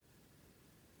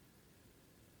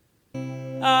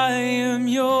I am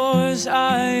yours,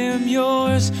 I am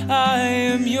yours, I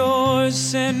am yours.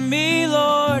 Send me,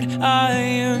 Lord, I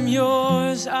am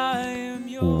yours, I am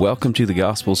yours. Welcome to the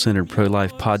Gospel-Centered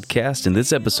Pro-Life Podcast. In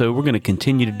this episode, we're going to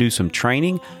continue to do some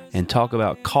training and talk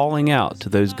about calling out to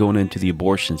those going into the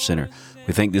abortion center.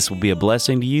 We think this will be a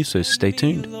blessing to you, so stay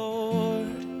tuned. Lord,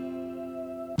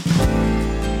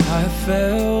 I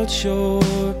felt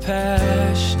your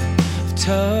passion, I've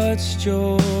touched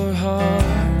your heart.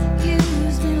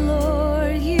 Use me,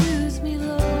 Lord, use me,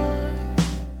 Lord.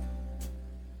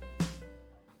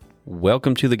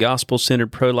 Welcome to the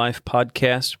Gospel-Centered Pro-Life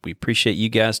Podcast. We appreciate you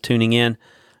guys tuning in.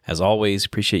 As always,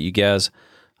 appreciate you guys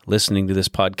listening to this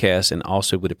podcast, and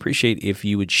also would appreciate if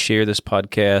you would share this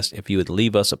podcast, if you would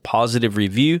leave us a positive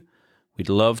review. We'd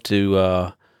love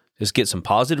to just get some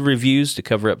positive reviews to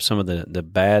cover up some of the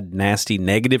bad, nasty,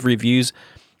 negative reviews.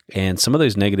 And some of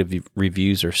those negative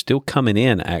reviews are still coming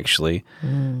in, actually.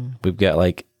 We've got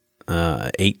like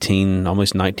 18,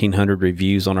 almost 1,900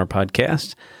 reviews on our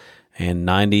podcast, and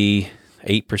 98%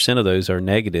 of those are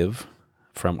negative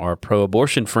from our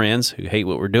pro-abortion friends who hate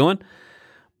what we're doing.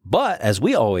 But as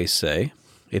we always say,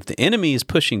 if the enemy is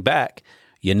pushing back,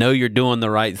 you know you're doing the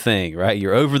right thing, right?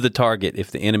 You're over the target if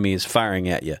the enemy is firing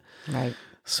at you. Right.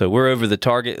 So we're over the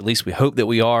target. At least we hope that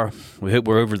we are. We hope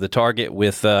we're over the target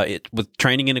with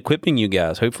training and equipping you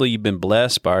guys. Hopefully you've been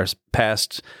blessed by our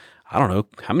past, I don't know,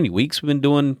 how many weeks we've been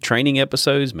doing training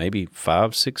episodes, maybe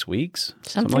 5-6 weeks.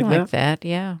 Something like that,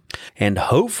 yeah. And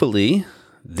hopefully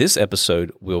this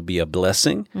episode will be a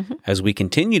blessing as we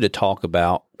continue to talk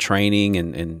about training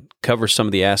and cover some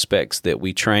of the aspects that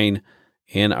we train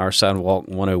in our Sidewalk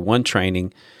 101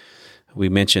 training. We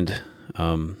mentioned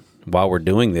while we're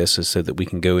doing this is so that we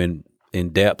can go in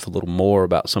depth a little more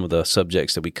about some of the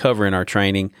subjects that we cover in our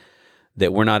training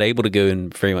that we're not able to go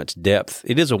in very much depth.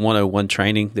 It is a 101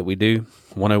 training that we do.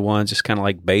 101 is just kind of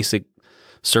like basic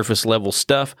surface level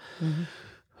stuff.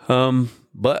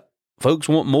 But folks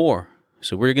want more.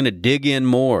 So we're going to dig in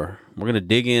more. We're going to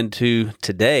dig into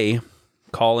today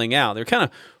calling out. There are kind of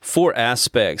 4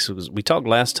 aspects. We talked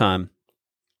last time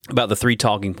about the 3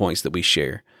 talking points that we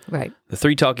share. Right. The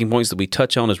 3 talking points that we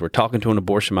touch on is we're talking to an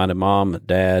abortion-minded mom, a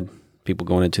dad, people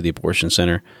going into the abortion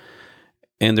center.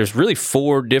 And there's really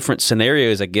 4 different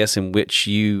scenarios, I guess, in which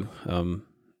you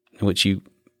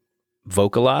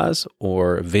vocalize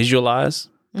or visualize.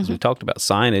 Because we talked about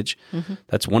signage.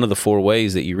 That's one of the 4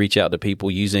 ways that you reach out to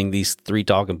people using these 3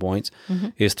 talking points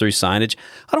is through signage.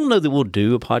 I don't know that we'll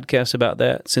do a podcast about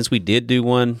that, since we did do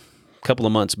one a couple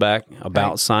of months back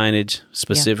about signage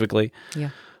specifically.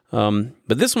 Yeah.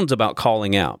 But this one's about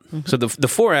calling out. So the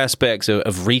 4 aspects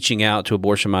of reaching out to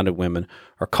abortion-minded women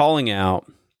are calling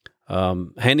out,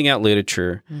 handing out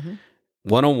literature,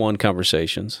 one-on-one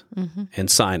conversations, and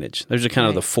signage. Those are kind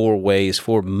of the 4 ways,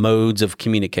 4 modes of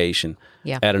communication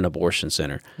at an abortion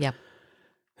center. Yeah.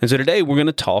 And so today we're going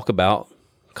to talk about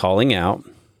calling out,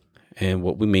 and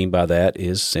what we mean by that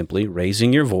is simply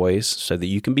raising your voice so that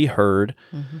you can be heard.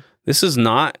 This is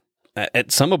not,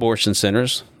 at some abortion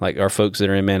centers, like our folks that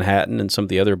are in Manhattan and some of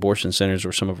the other abortion centers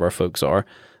where some of our folks are,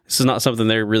 this is not something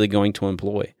they're really going to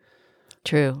employ.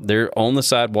 True. They're on the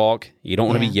sidewalk. You don't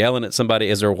want to be yelling at somebody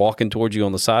as they're walking towards you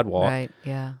on the sidewalk. Right,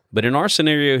 yeah. But in our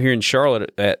scenario here in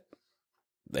Charlotte, at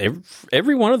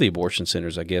every one of the abortion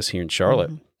centers, I guess, here in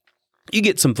Charlotte, you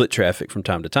get some foot traffic from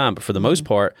time to time. But for the most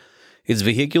part, it's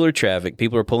vehicular traffic.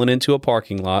 People are pulling into a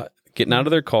parking lot, getting out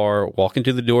of their car, walking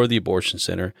to the door of the abortion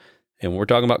center. And when we're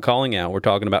talking about calling out, we're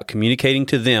talking about communicating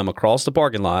to them across the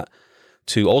parking lot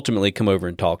to ultimately come over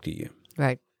and talk to you.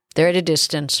 Right. They're at a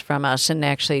distance from us, and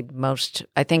actually most,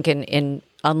 I think in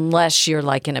unless you're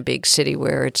like in a big city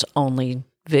where it's only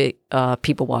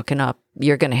people walking up,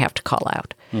 you're going to have to call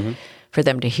out for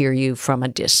them to hear you from a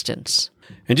distance.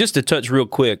 And just to touch real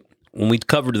quick, when we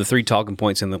covered the 3 talking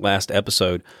points in the last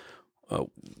episode,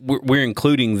 we're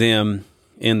including them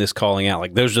in this calling out.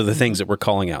 Like, those are the things that we're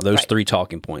calling out, those 3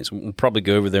 talking points. We'll probably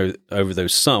go over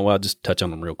those some. Well, I'll just touch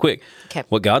on them real quick. Okay.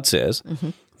 What God says,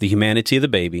 the humanity of the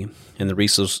baby, and the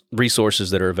resources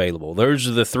that are available. Those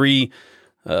are the 3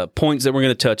 points that we're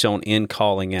going to touch on in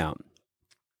calling out.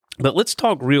 But let's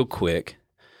talk real quick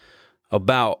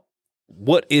about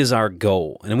what is our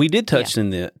goal. And we did touch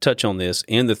on this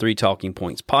in the 3 Talking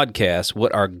Points podcast,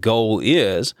 what our goal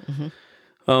is.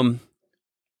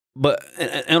 But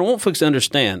I want folks to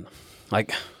understand,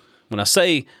 like, when I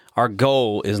say our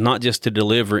goal is not just to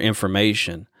deliver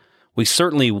information, we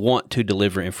certainly want to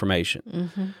deliver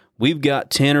information. We've got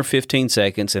 10 or 15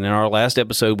 seconds, and in our last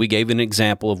episode, we gave an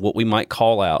example of what we might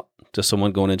call out to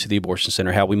someone going into the abortion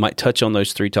center, how we might touch on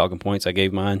those 3 talking points. I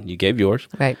gave mine, you gave yours.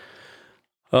 Right.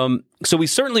 So we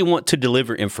certainly want to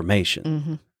deliver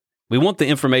information. We want the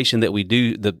information that we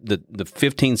do, the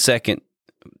 15-second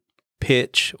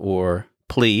pitch or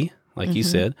plea, like you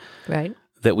said, Right.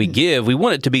 that we give. We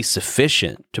want it to be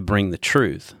sufficient to bring the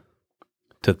truth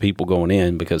to the people going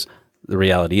in, because the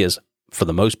reality is, for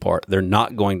the most part, they're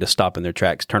not going to stop in their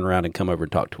tracks, turn around, and come over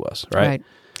and talk to us, right?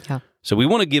 Yeah. So we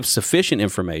want to give sufficient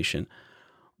information,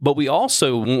 but we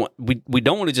also want, we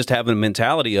don't want to just have a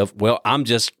mentality of, well, I'm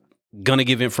just going to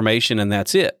give information and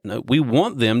that's it. No, we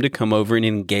want them to come over and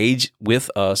engage with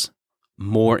us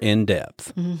more in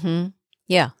depth.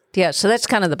 Yeah. Yeah. So that's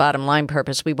kind of the bottom line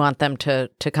purpose. We want them to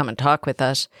come and talk with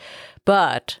us.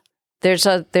 But there's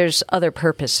other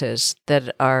purposes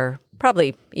that are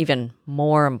probably even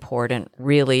more important,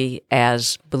 really,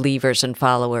 as believers and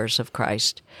followers of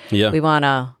Christ. Yeah. We want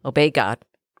to obey God.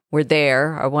 We're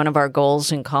there. One of our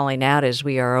goals in calling out is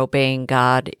we are obeying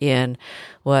God in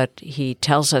what He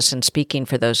tells us and speaking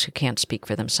for those who can't speak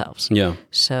for themselves. Yeah.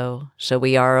 So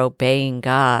we are obeying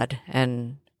God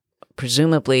and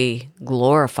presumably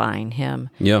glorifying Him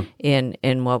Yeah.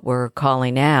 in what we're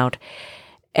calling out,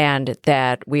 and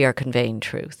that we are conveying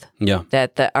truth. Yeah.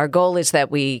 That our goal is that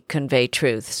we convey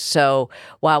truth. So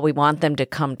while we want them to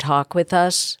come talk with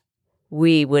us,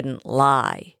 we wouldn't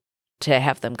lie to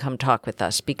have them come talk with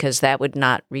us, because that would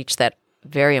not reach that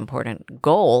very important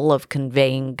goal of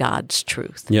conveying God's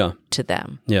truth Yeah. to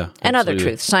them. Yeah. And other absolutely.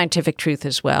 truth, scientific truth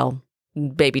as well,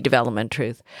 baby development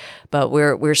truth. But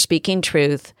we're speaking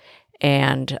truth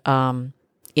and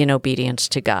in obedience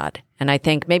to God. And I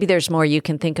think maybe there's more you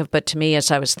can think of, but to me, as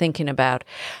I was thinking about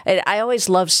it, I always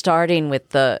love starting with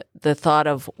the thought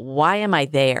of, why am I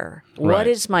there? Right. What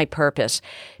is my purpose?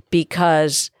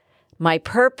 Because my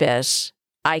purpose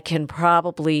I can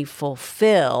probably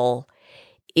fulfill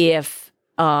if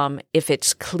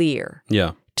it's clear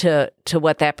Yeah. to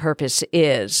what that purpose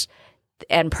is.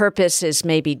 And purpose is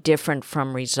maybe different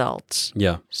from results.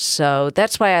 Yeah. So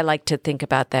that's why I like to think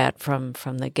about that from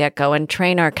the get-go, and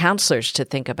train our counselors to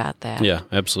think about that. Yeah.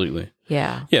 Absolutely.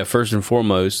 Yeah. Yeah, first and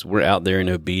foremost, we're out there in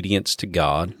obedience to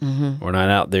God. We're not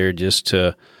out there just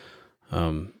to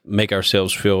make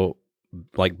ourselves feel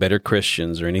like better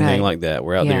Christians or anything Right. like that.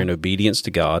 We're out there Yeah. in obedience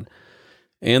to God,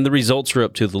 and the results are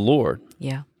up to the Lord.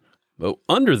 Yeah. But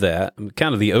under that,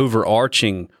 kind of the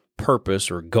overarching purpose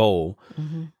or goal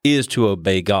is to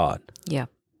obey God. Yeah.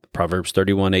 Proverbs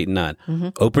 31, 8 and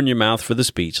 9. Open your mouth for the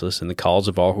speechless and the cause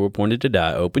of all who are appointed to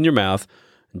die. Open your mouth,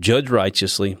 judge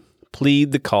righteously,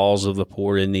 plead the cause of the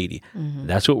poor and needy.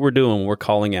 That's what we're doing when we're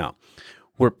calling out.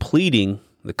 We're pleading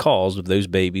the cause of those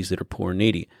babies that are poor and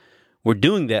needy. We're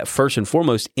doing that first and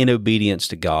foremost in obedience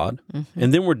to God,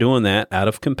 and then we're doing that out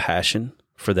of compassion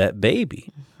for that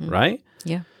baby, right?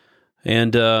 Yeah.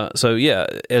 And so, yeah,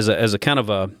 as a kind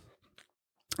of a,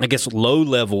 I guess, low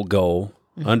level goal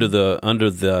under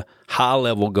the high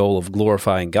level goal of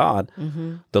glorifying God,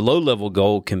 the low level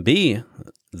goal can be,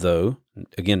 though,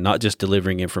 again, not just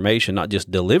delivering information, not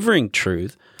just delivering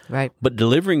truth, Right. but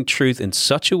delivering truth in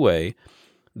such a way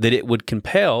that it would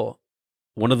compel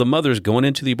one of the mothers going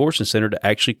into the abortion center to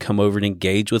actually come over and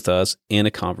engage with us in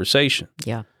a conversation.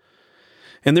 Yeah.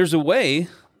 And there's a way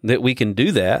that we can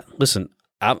do that. Listen,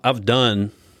 I've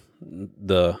done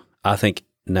I think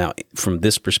now from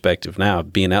this perspective now,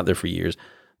 being out there for years,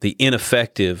 the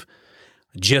ineffective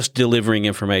just delivering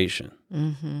information,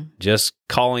 just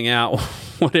calling out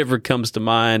whatever comes to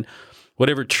mind,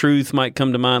 whatever truth might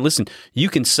come to mind. Listen, you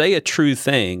can say a true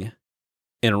thing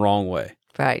in a wrong way.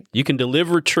 Right. You can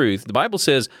deliver truth. The Bible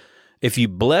says if you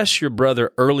bless your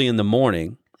brother early in the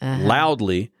morning,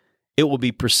 loudly, it will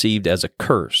be perceived as a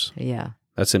curse. Yeah.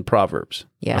 That's in Proverbs.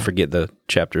 Yeah. I forget the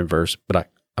chapter and verse, but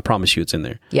I promise you it's in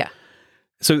there. Yeah.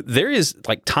 So there is,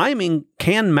 like, timing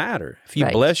can matter. If you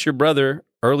Right. bless your brother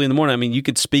early in the morning, I mean, you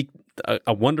could speak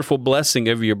a wonderful blessing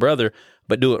over your brother,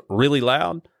 but do it really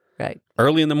loud Right.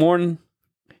 early in the morning,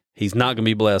 he's not going to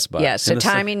be blessed by it. Yeah. So And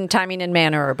the timing and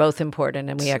manner are both important,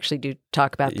 and we actually do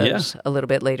talk about those a little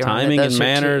bit later on. timing Those and are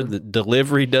manner, two- the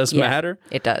delivery does Yeah. matter.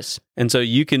 It does. And so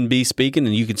you can be speaking,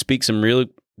 and you can speak some really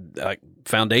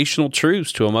foundational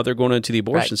truths to a mother going into the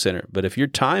abortion Right. center. But if your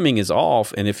timing is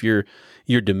off, and if your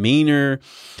demeanor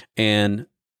and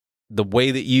the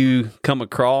way that you come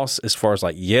across, as far as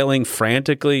like yelling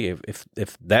frantically,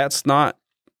 if that's not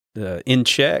in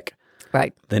check,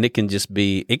 Right. then it can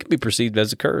be perceived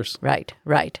as a curse.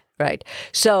 Right.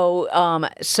 So,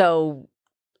 so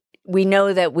we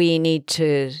know that we need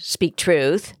to speak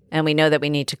truth, and we know that we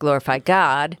need to glorify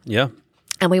God, Yeah.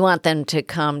 and we want them to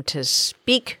come to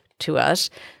speak to us.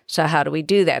 So how do we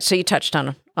do that? So you touched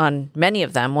on many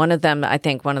of them. One of them, I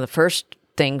think, one of the first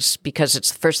things, because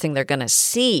it's the first thing they're going to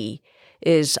see,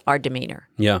 is our demeanor.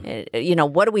 Yeah.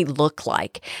 What do we look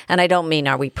like? And I don't mean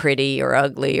are we pretty or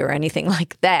ugly or anything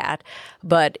like that,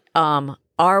 but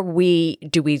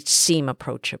do we seem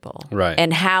approachable? Right.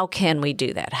 And how can we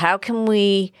do that? How can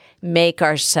we make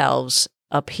ourselves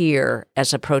appear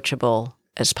as approachable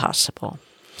as possible?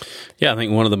 Yeah, I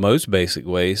think one of the most basic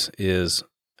ways is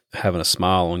having a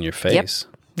smile on your face.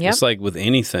 Yep. It's like with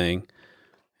anything,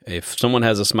 if someone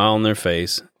has a smile on their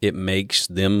face, it makes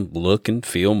them look and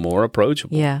feel more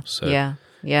approachable. Yeah, So yeah.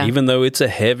 even though it's a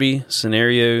heavy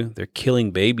scenario, they're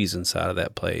killing babies inside of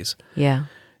that place. Yeah.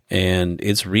 And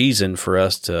it's reason for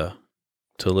us to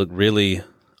look really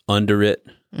under it,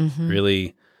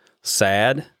 really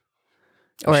sad.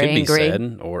 Or should angry. be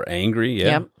sad or angry,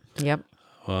 yeah. Yep.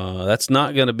 That's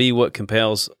not going to be what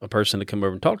compels a person to come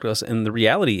over and talk to us. And the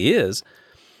reality is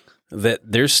that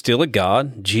there's still a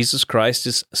God. Jesus Christ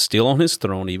is still on his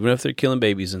throne, even if they're killing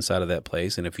babies inside of that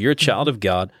place. And if you're a child of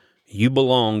God, you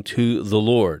belong to the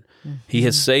Lord. He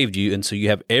has saved you. And so you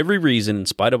have every reason, in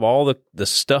spite of all the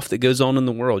stuff that goes on in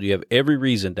the world, you have every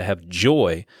reason to have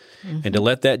joy and to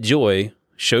let that joy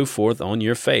show forth on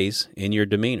your face in your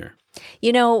demeanor.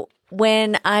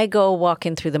 When I go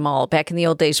walking through the mall, back in the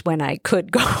old days when I could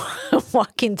go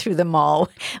walking through the mall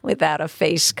without a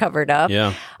face covered up,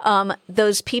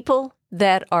 those people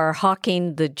that are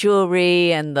hawking the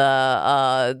jewelry and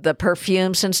the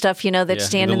perfumes and stuff, that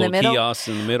stand in the middle. Kiosks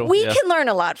in the middle. We can learn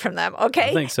a lot from them,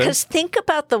 okay? I think so. Because think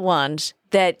about the ones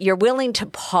that you're willing to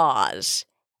pause,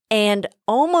 and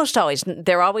almost always,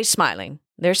 they're always smiling.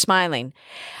 They're smiling.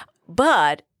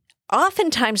 But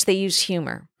oftentimes they use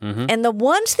humor. And the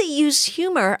ones that use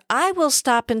humor, I will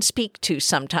stop and speak to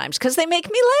sometimes because they make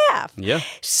me laugh. Yeah.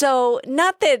 So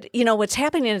not that, what's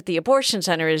happening at the abortion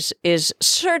center is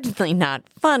certainly not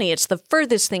funny. It's the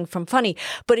furthest thing from funny.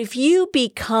 But if you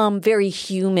become very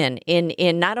human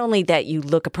in not only that you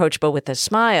look approachable with a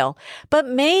smile, but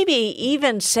maybe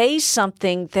even say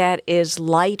something that is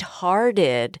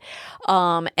lighthearted.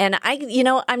 And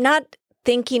I'm not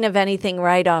thinking of anything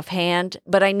right offhand,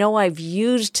 but I know I've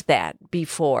used that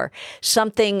before.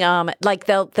 Something like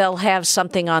they'll have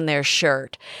something on their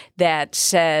shirt that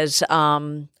says,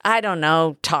 I don't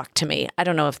know, talk to me. I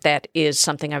don't know if that is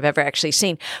something I've ever actually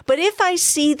seen. But if I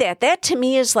see that to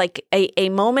me is like a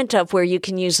moment of where you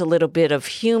can use a little bit of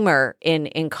humor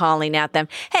in calling at them.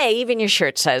 Hey, even your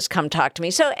shirt says, come talk to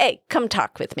me. So, hey, come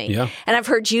talk with me. Yeah. And I've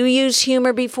heard you use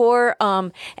humor before,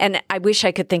 and I wish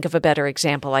I could think of a better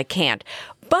example. I can't.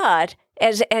 But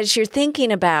as you're thinking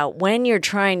about when you're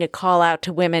trying to call out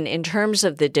to women in terms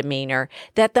of the demeanor,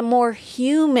 that the more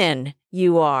human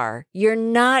you are, you're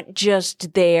not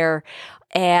just there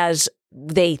as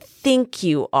they think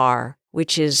you are,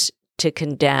 which is to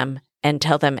condemn and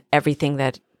tell them everything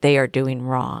that they are doing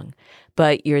wrong,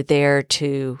 but you're there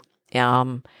to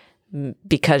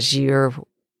because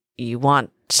you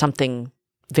want something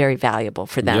very valuable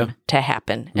for them to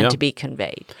happen and to be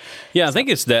conveyed. Yeah, I think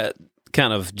it's that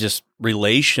kind of just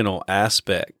relational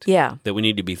aspect that we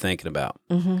need to be thinking about.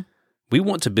 We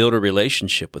want to build a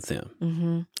relationship with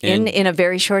them. In a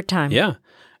very short time. Yeah.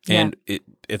 And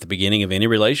at the beginning of any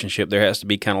relationship, there has to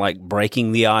be kind of like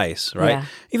breaking the ice, right? Yeah.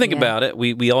 You think about it,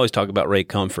 we always talk about Ray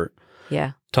Comfort,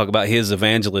 talk about his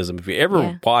evangelism. If you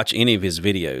ever watch any of his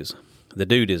videos, the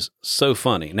dude is so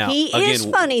funny. Now He is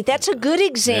funny. That's a good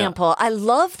example. I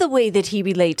love the way that he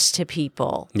relates to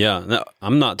people. Yeah. No,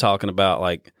 I'm not talking about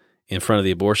like in front of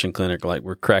the abortion clinic, like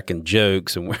we're cracking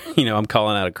jokes and we're, I'm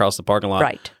calling out across the parking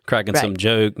lot, cracking some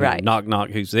joke, knock, knock,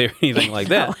 who's there, anything like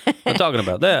that. I'm talking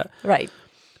about that. Right.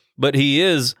 But he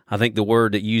is, I think the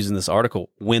word that you used in this article,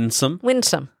 winsome.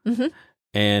 Winsome. Mm-hmm.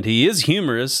 And he is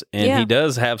humorous, and he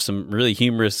does have some really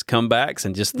humorous comebacks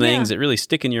and just things that really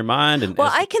stick in your mind. And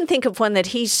I can think of one that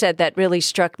he said that really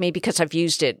struck me because I've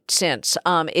used it since.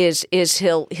 Is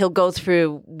he'll go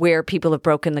through where people have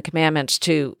broken the commandments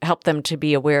to help them to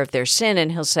be aware of their sin,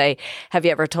 and he'll say, "Have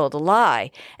you ever told a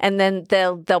lie?" And then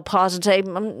they'll pause and say,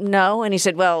 "No." And he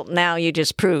said, "Well, now you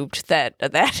just proved that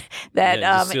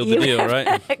sealed the deal,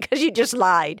 right? Because you just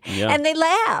lied." Yeah. And they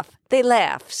laugh. They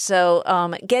laugh. So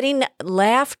getting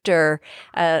laughter,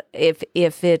 if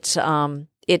it's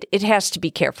it has to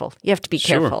be careful. You have to be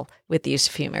careful with the use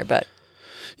of humor. But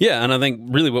and I think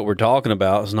really what we're talking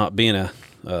about is not being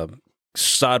a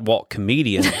sidewalk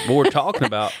comedian. But we're talking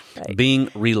about being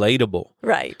relatable,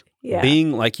 right? Yeah,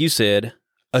 being like you said,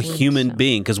 a human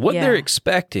being. Because what they're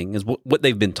expecting is what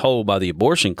they've been told by the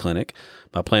abortion clinic,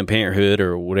 by Planned Parenthood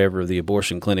or whatever the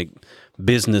abortion clinic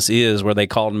business is, where they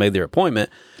called and made their appointment.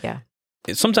 Yeah.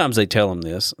 Sometimes they tell them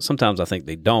this. Sometimes I think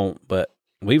they don't. But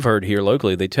we've heard here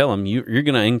locally, they tell them you're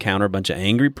going to encounter a bunch of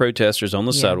angry protesters on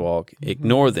the sidewalk.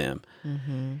 Ignore them.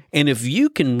 And if you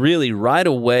can really right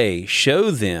away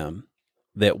show them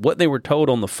that what they were told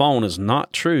on the phone is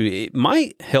not true, it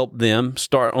might help them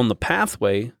start on the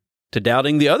pathway to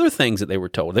doubting the other things that they were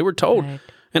told. They were told,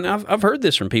 and I've heard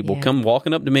this from people come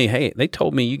walking up to me, hey, they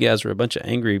told me you guys are a bunch of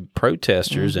angry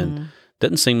protesters, and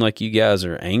doesn't seem like you guys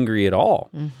are angry at all.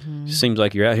 It seems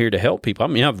like you're out here to help people. I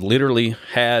mean, I've literally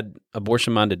had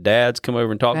abortion-minded dads come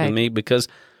over and talk to me because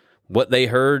what they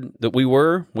heard that we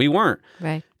weren't.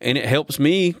 Right. And it helps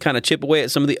me kind of chip away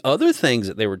at some of the other things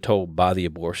that they were told by the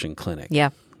abortion clinic. Yeah.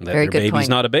 That Very their good baby's point.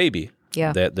 not a baby.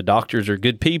 Yeah. That the doctors are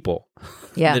good people.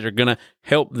 Yeah. That are going to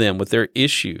help them with their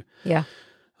issue. Yeah.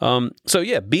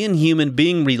 So being human,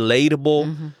 being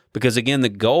relatable, because again, the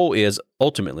goal is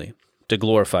ultimately to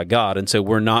glorify God. And so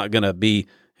we're not going to be,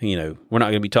 we're not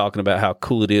going to be talking about how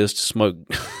cool it is to smoke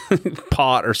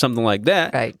pot or something like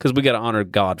that. Right. Because we got to honor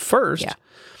God first. Yeah.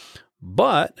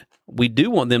 But we do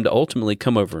want them to ultimately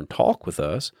come over and talk with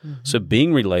us. So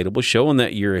being relatable, showing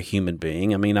that you're a human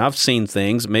being. I mean, I've seen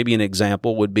things. Maybe an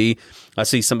example would be I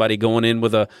see somebody going in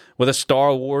with a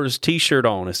Star Wars T-shirt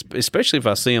on, especially if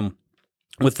I see them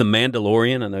with The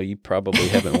Mandalorian. I know you probably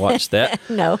haven't watched that.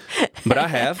 No. But I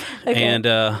have, and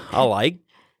I like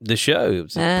the show. It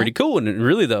was pretty cool. And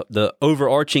really the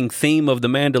overarching theme of The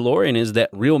Mandalorian is that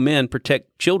real men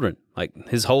protect children. Like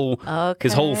his whole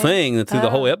thing through the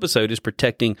whole episode is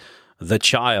protecting the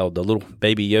child, the little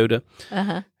baby Yoda.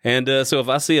 And so if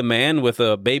I see a man with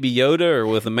a baby Yoda or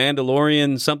with a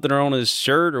Mandalorian something on his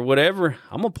shirt or whatever,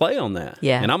 I'm going to play on that.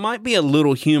 Yeah. And I might be a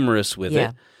little humorous with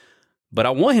it. But I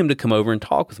want him to come over and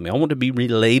talk with me. I want to be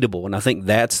relatable. And I think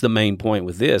that's the main point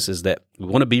with this is that we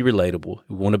want to be relatable.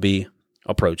 We want to be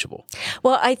approachable.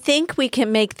 Well, I think we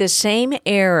can make the same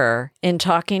error in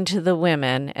talking to the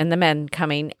women and the men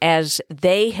coming as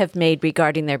they have made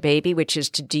regarding their baby, which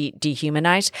is to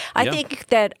dehumanize. I think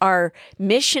that our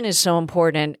mission is so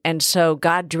important and so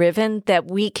God-driven that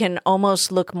we can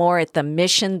almost look more at the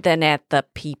mission than at the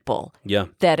people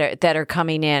that are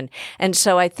coming in. And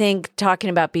so I think talking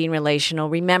about being relational,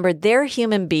 remember they're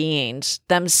human beings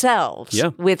themselves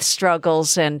with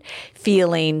struggles and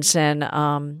feelings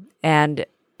and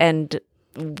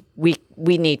we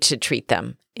need to treat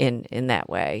them in that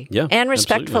way, and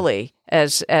respectfully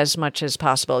as much as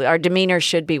possible. Our demeanor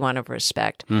should be one of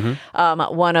respect.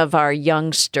 One of our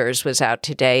youngsters was out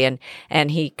today,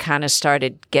 and he kind of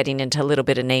started getting into a little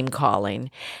bit of name calling,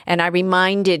 and I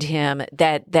reminded him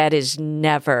that is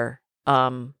never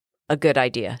a good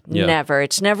idea. Never.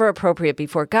 It's never appropriate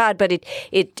before God, but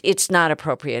it's not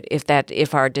appropriate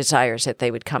if our desire is that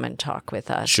they would come and talk with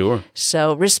us. Sure.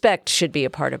 So respect should be a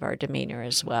part of our demeanor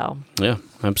as well. Yeah,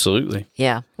 absolutely.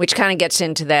 Yeah, which kind of gets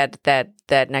into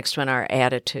that next one, our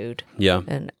attitude. Yeah.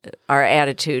 And our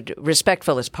attitude,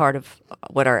 respectful is part of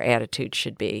what our attitude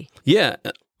should be. Yeah.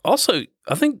 Also,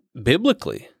 I think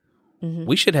biblically,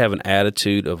 we should have an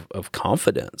attitude of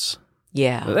confidence.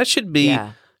 Yeah. That should be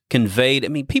conveyed. I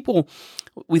mean,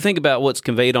 we think about what's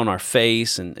conveyed on our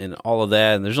face and all of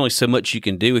that, and there's only so much you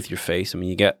can do with your face. I mean,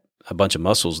 you got a bunch of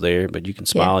muscles there, but you can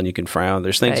smile and you can frown.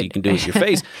 There's things you can do with your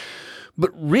face.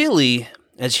 But really,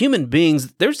 as human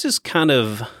beings, there's this kind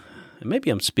of, and maybe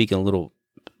I'm speaking a little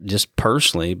just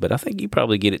personally, but I think you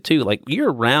probably get it too. Like,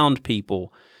 you're around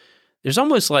people. There's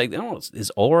almost like, I don't know,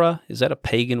 is aura, is that a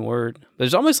pagan word?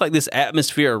 There's almost like this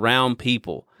atmosphere around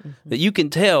people that you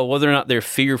can tell whether or not they're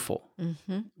fearful,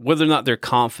 whether or not they're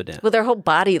confident. Well, their whole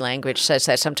body language says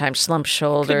that sometimes. Slumped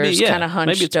shoulders, kind of hunched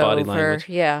maybe it's body over. language.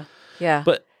 Yeah.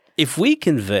 But if we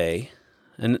convey,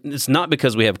 and it's not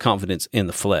because we have confidence in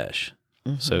the flesh,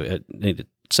 so I need to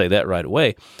say that right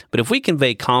away, but if we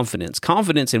convey confidence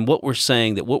in what we're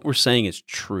saying, that what we're saying is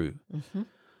true,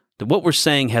 that what we're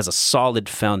saying has a solid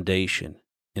foundation.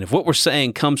 And if what we're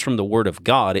saying comes from the Word of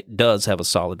God, it does have a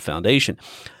solid foundation.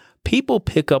 People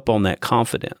pick up on that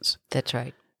confidence. That's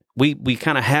right. We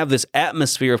kind of have this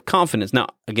atmosphere of confidence. Now,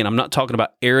 again, I'm not talking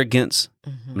about arrogance.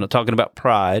 I'm not talking about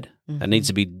pride. That needs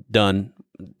to be done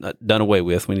away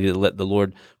with. We need to let the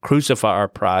Lord crucify our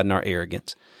pride and our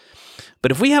arrogance.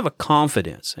 But if we have a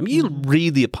confidence, I mean, you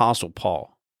read the Apostle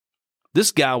Paul.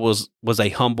 This guy was a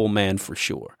humble man for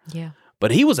sure. Yeah.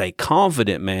 But he was a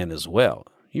confident man as well.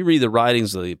 You read the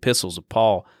writings of the epistles of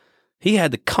Paul, he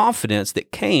had the confidence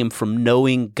that came from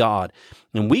knowing God.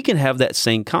 And we can have that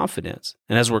same confidence.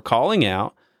 And as we're calling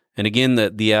out, and again,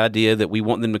 the idea that we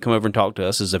want them to come over and talk to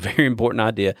us is a very important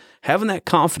idea. Having that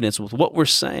confidence with what we're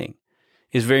saying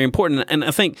is very important. And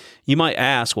I think you might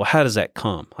ask, well, how does that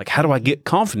come? Like, how do I get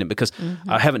confident? Because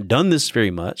I haven't done this very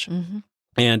much.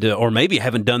 And or maybe I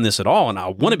haven't done this at all, and I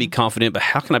want to be confident, but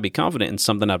how can I be confident in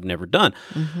something I've never done?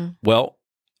 Well,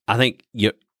 I think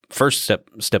your first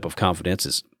step of confidence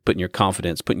is putting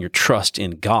your trust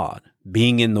in God,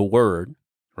 being in the Word,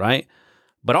 right?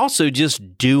 But also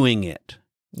just doing it.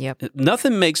 Yep.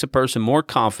 Nothing makes a person more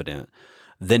confident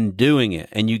than doing it,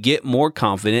 and you get more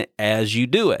confident as you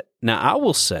do it. Now, I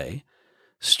will say,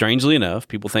 strangely enough,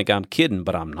 people think I'm kidding,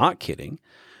 but I'm not kidding.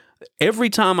 Every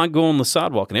time I go on the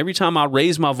sidewalk and every time I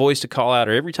raise my voice to call out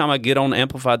or every time I get on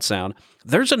amplified sound,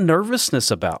 there's a nervousness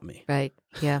about me. Right.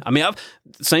 Yeah. I mean,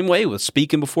 same way with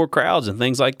speaking before crowds and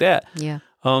things like that. Yeah.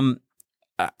 I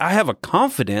have a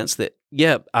confidence that,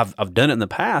 yeah, I've done it in the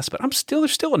past, but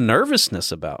there's still a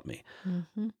nervousness about me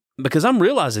because I'm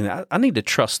realizing that I need to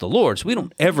trust the Lord. So we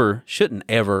shouldn't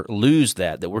ever lose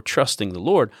that we're trusting the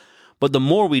Lord. But the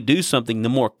more we do something, the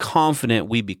more confident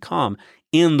we become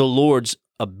in the Lord's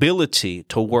ability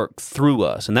to work through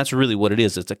us. And that's really what it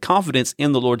is. It's a confidence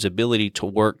in the Lord's ability to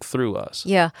work through us.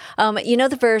 Yeah. You know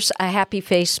the verse, a happy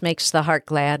face makes the heart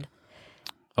glad?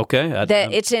 Okay.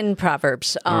 It's in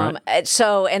Proverbs. Right.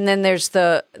 So, and then there's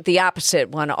the opposite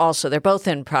one also. They're both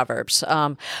in Proverbs.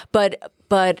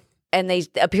 But and they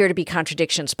appear to be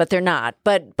contradictions, but they're not.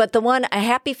 But the one, a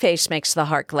happy face makes the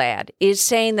heart glad, is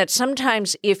saying that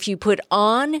sometimes if you put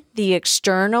on the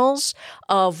externals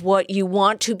of what you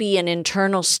want to be an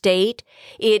internal state,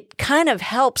 it kind of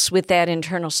helps with that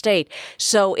internal state.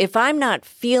 So if I'm not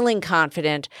feeling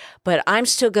confident, but I'm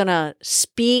still going to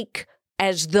speak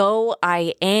as though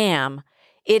I am,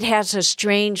 it has a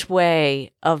strange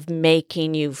way of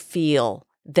making you feel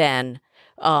then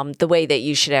the way that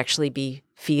you should actually be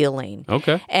feeling.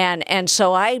 Okay. And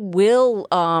so I will,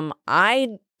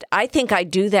 I think I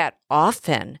do that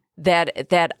often,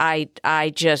 that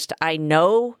I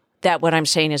know that what I'm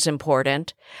saying is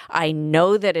important. I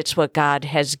know that it's what God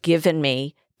has given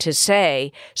me to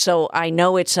say. So I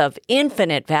know it's of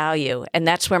infinite value. And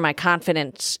that's where my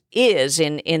confidence is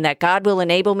in that God will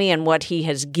enable me, and what he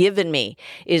has given me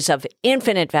is of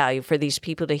infinite value for these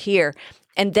people to hear.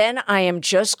 And then I am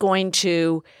just going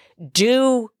to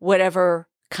do whatever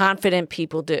confident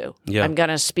people do. Yeah. I'm going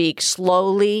to speak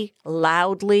slowly,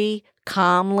 loudly,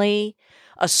 calmly,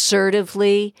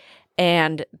 assertively,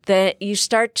 and that you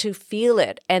start to feel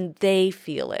it and they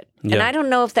feel it. Yeah. And I don't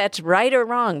know if that's right or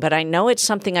wrong, but I know it's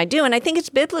something I do, and I think it's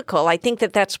biblical. I think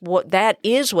that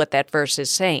is what that verse is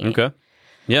saying. Okay.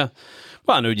 Yeah.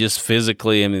 Well, I know just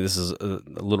physically, I mean, this is a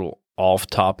little off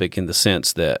topic in the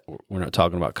sense that we're not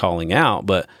talking about calling out,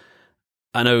 but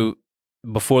I know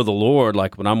before the Lord,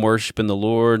 like when I'm worshiping the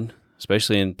Lord,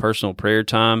 especially in personal prayer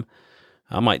time,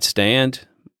 I might stand,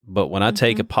 but when I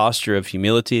take a posture of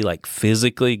humility, like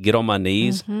physically get on my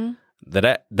knees,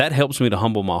 that helps me to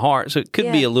humble my heart. So it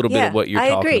could be a little bit of what you're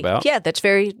talking about. Yeah, that's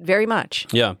very, very much.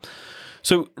 Yeah.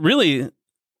 So really,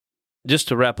 just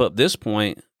to wrap up this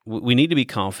point, we need to be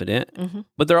confident,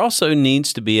 but there also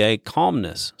needs to be a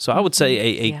calmness. So I would say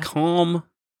a calm,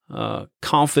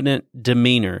 confident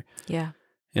demeanor. Yeah.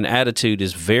 And attitude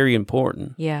is very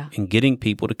important in getting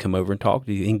people to come over and talk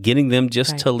to you and getting them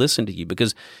just to listen to you.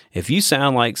 Because if you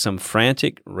sound like some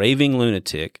frantic, raving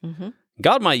lunatic,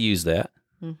 God might use that.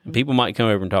 And people might come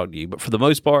over and talk to you. But for the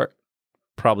most part,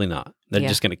 probably not. They're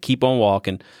just going to keep on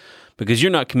walking because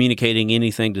you're not communicating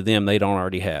anything to them they don't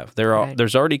already have.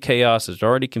 There's already chaos. There's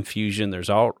already confusion. There's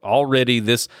already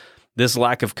this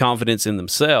lack of confidence in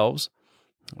themselves,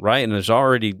 right? And there's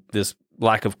already this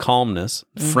lack of calmness,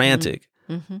 frantic.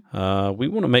 We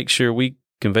want to make sure we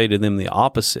convey to them the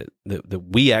opposite, that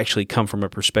we actually come from a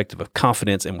perspective of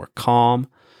confidence and we're calm.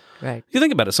 Right. You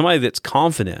think about it, somebody that's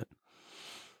confident,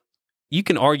 you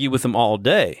can argue with them all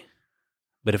day,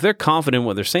 but if they're confident in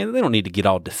what they're saying, they don't need to get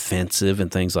all defensive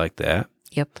and things like that.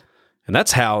 Yep. And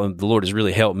that's how the Lord has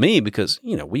really helped me because,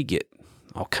 we get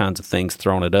all kinds of things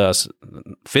thrown at us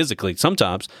physically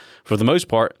sometimes, for the most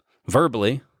part,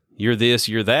 verbally, you're this,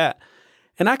 you're that.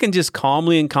 And I can just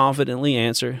calmly and confidently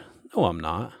answer, no, I'm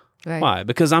not. Right. Why?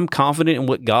 Because I'm confident in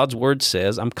what God's word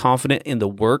says. I'm confident in the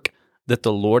work that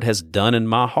the Lord has done in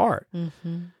my heart.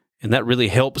 And that really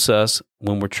helps us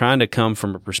when we're trying to come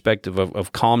from a perspective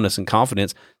of calmness and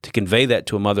confidence to convey that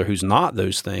to a mother who's not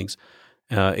those things.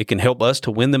 It can help us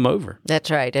to win them over.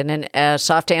 That's right. And then a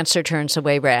soft answer turns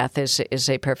away wrath is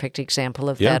a perfect example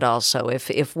of that also.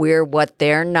 If we're what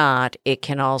they're not, it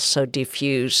can also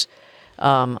diffuse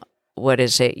what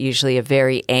is it? Usually a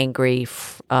very angry,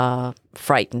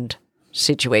 frightened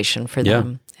situation for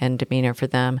them and demeanor for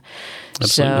them.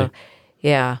 Absolutely. So,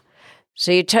 yeah.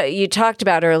 So you talked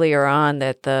about earlier on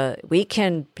that we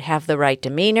can have the right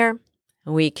demeanor,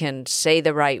 we can say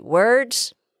the right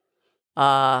words,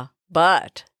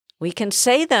 but we can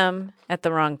say them at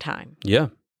the wrong time. Yeah.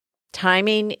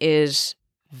 Timing is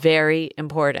very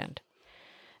important.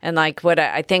 And like what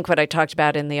I think what I talked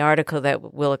about in the article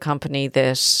that will accompany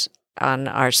this on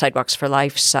our Sidewalks for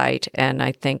Life site, and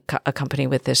I think accompany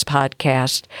with this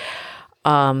podcast,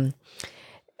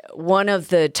 one of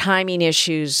the timing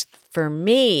issues for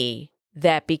me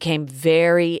that became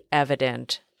very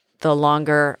evident the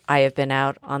longer I have been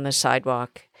out on the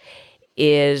sidewalk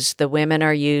is the women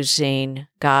are using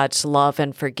God's love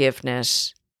and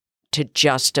forgiveness to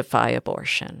justify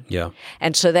abortion. Yeah.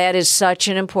 And so that is such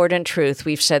an important truth.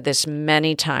 We've said this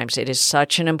many times. It is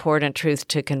such an important truth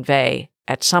to convey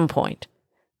at some point,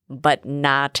 but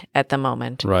not at the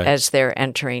moment Right. as they're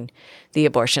entering the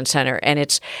abortion center. And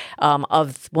it's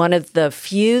of one of the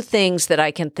few things that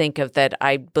I can think of that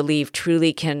I believe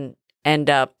truly can end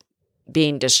up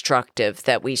being destructive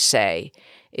that we say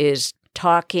is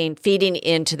feeding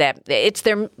into that. It's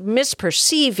they're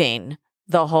misperceiving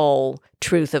the whole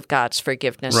truth of God's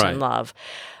forgiveness Right. and love.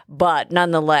 But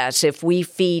nonetheless, if we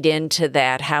feed into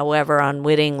that, however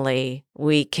unwittingly,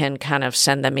 we can kind of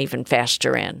send them even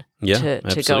faster in Yeah, to go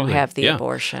absolutely. have the Yeah.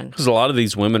 abortion. Because a lot of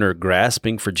these women are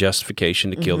grasping for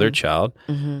justification to kill their child,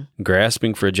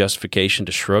 grasping for a justification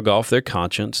to shrug off their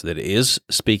conscience that is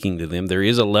speaking to them. There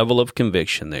is a level of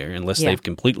conviction there, unless Yeah. they've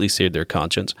completely seared their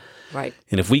conscience. Right.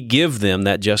 And if we give them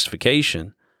that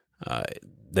justification,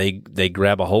 they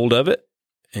grab a hold of it,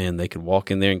 and they could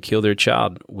walk in there and kill their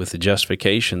child with the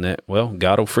justification that, well,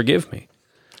 God will forgive me.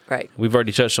 Right. We've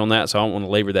already touched on that, so I don't want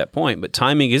to labor that point. But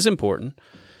timing is important,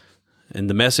 and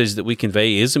the message that we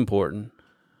convey is important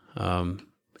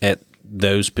at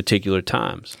those particular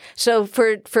times. So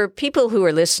for people who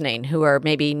are listening, who are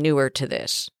maybe newer to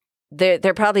this,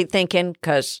 they're probably thinking,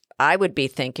 because I would be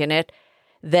thinking it,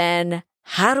 then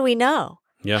how do we know?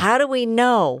 Yeah. How do we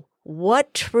know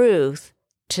what truth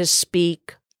to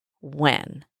speak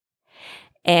when?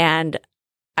 And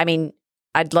I mean,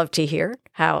 I'd love to hear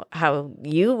how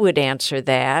you would answer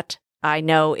that. I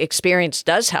know experience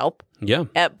does help, Yeah.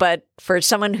 but for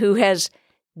someone who has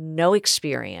no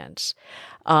experience,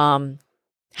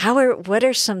 what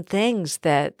are some things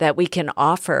that we can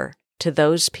offer to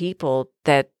those people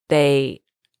that they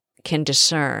can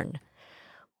discern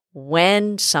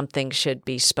when something should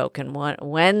be spoken?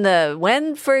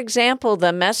 When, for example,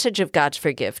 the message of God's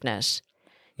forgiveness.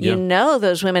 Yeah. You know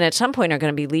those women at some point are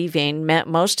going to be leaving.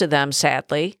 Most of them,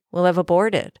 sadly, will have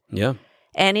aborted. Yeah.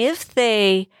 And if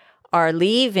they are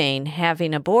leaving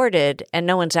having aborted and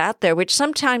no one's out there, which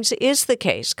sometimes is the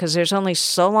case because there's only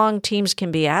so long teams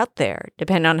can be out there,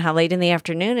 depending on how late in the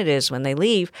afternoon it is when they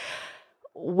leave,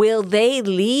 will they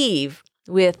leave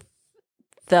with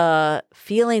the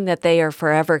feeling that they are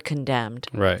forever condemned,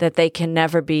 Right. that they can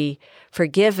never be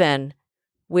forgiven,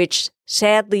 which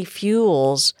sadly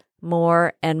fuels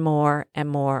more and more and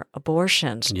more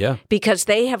abortions? Yeah. Because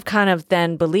they have kind of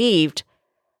then believed,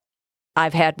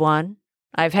 I've had one,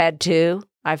 I've had two,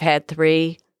 I've had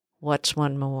three, what's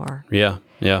one more? Yeah.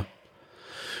 Yeah.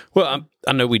 Well,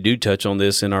 I know we do touch on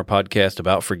this in our podcast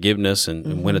about forgiveness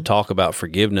and when to talk about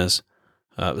forgiveness.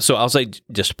 So I'll say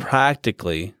just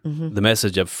practically the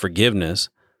message of forgiveness,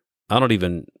 I don't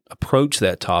even approach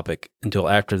that topic until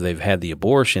after they've had the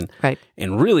abortion. Right.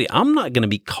 And really, I'm not going to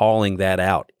be calling that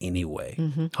out anyway.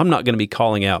 I'm not going to be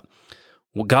calling out,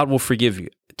 well, God will forgive you.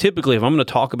 Typically, if I'm going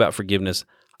to talk about forgiveness,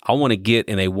 I want to get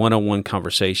in a one-on-one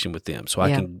conversation with them so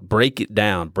I can break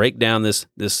down this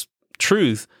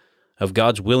truth of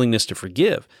God's willingness to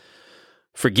forgive.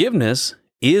 Forgiveness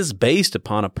is based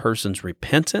upon a person's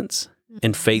repentance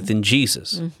and faith in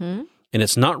Jesus. And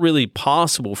it's not really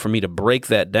possible for me to break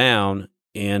that down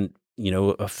in, a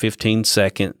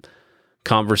 15-second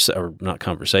calling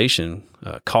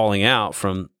out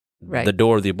from the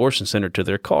door of the abortion center to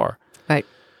their car. Right.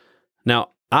 Now,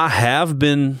 I have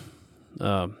been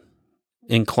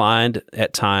inclined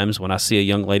at times when I see a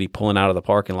young lady pulling out of the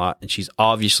parking lot and she's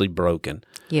obviously broken.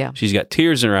 Yeah. She's got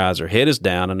tears in her eyes. Her head is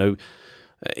down. I know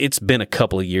it's been a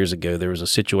couple of years ago. There was a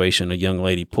situation, a young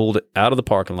lady pulled out of the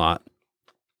parking lot,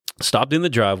 stopped in the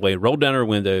driveway, rolled down her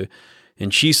window,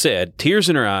 and she said, tears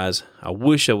in her eyes, I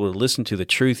wish I would have listened to the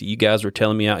truth that you guys were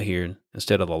telling me out here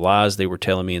instead of the lies they were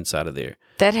telling me inside of there.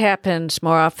 That happens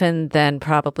more often than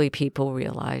probably people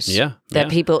realize. Yeah. That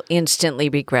people instantly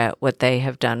regret what they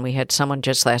have done. We had someone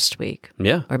just last week.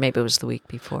 Yeah. Or maybe it was the week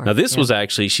before. Now, this was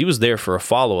actually, she was there for a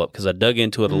follow-up because I dug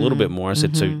into it a little bit more. I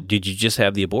said, so did you just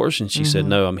have the abortion? She said,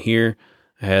 no, I'm here.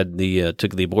 I had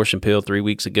took the abortion pill 3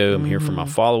 weeks ago. I'm here for my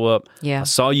follow-up. Yeah. I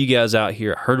saw you guys out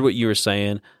here. I heard what you were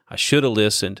saying. I should have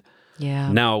listened.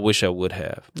 Yeah. Now I wish I would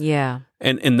have. Yeah.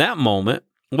 And in that moment,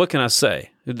 what can I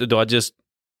say? Do I just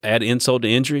add insult to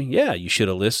injury, yeah, you should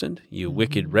have listened. You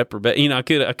wicked reprobate. I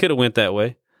could have went that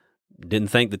way. Didn't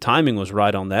think the timing was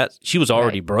right on that. She was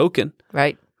already broken.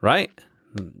 Right.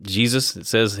 Jesus, it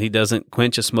says he doesn't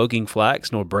quench a smoking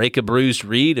flax nor break a bruised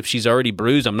reed. If she's already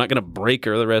bruised, I'm not going to break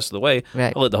her the rest of the way.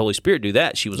 Right. I'll let the Holy Spirit do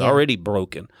that. She was already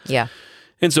broken. Yeah.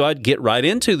 And so I'd get right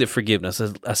into the forgiveness.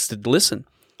 I said, listen,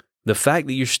 the fact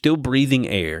that you're still breathing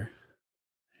air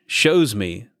shows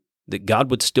me that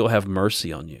God would still have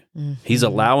mercy on you. He's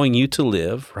allowing you to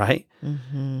live, right?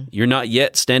 You're not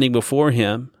yet standing before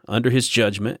him under his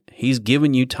judgment. He's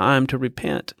given you time to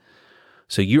repent.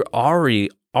 So you're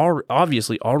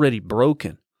obviously already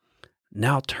broken.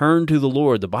 Now turn to the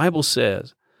Lord. The Bible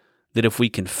says that if we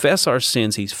confess our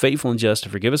sins, he's faithful and just to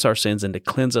forgive us our sins and to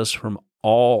cleanse us from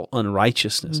all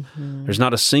unrighteousness. There's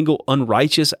not a single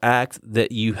unrighteous act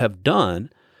that you have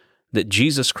done that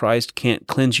Jesus Christ can't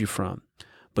cleanse you from.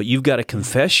 But you've got to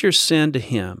confess your sin to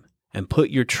him and put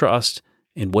your trust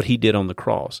in what he did on the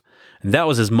cross. And that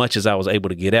was as much as I was able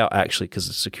to get out, actually, because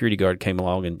the security guard came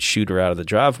along and shooed her out of the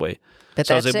driveway. But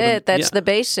so that's it. That's the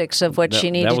basics of what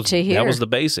she needed to hear. That was the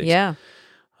basics. Yeah.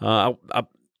 I'm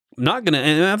not going to,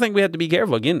 and I think we have to be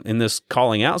careful, again, in this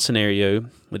calling out scenario,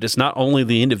 that it's not only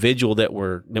the individual that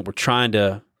we're trying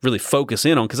to really focus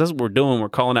in on, because that's what we're doing. We're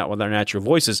calling out with our natural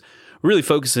voices. We're really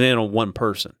focusing in on one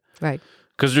person. Right.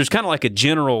 Because there's kind of like a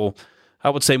general,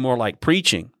 I would say more like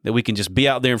preaching, that we can just be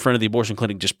out there in front of the abortion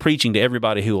clinic just preaching to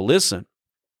everybody who will listen.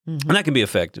 And that can be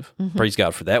effective. Praise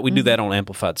God for that. We do that on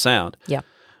amplified sound. Yeah.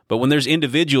 But when there's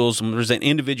individuals, when there's an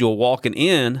individual walking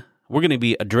in, we're going to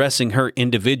be addressing her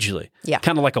individually. Yeah.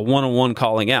 Kind of like a one-on-one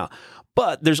calling out.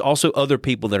 But there's also other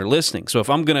people that are listening. So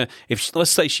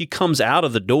let's say she comes out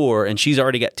of the door and she's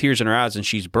already got tears in her eyes and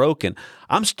she's broken,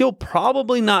 I'm still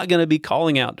probably not going to be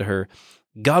calling out to her,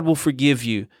 God will forgive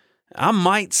you. I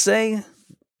might say,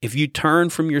 if you turn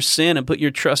from your sin and put your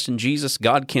trust in Jesus,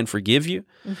 God can forgive you.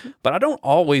 But I don't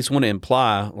always want to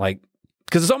imply,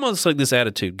 because it's almost like this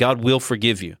attitude, God will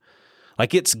forgive you.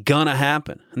 Like it's going to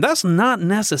happen. And that's not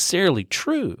necessarily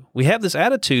true. We have this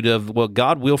attitude of, well,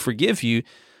 God will forgive you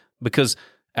because,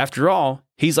 after all,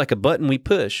 he's like a button we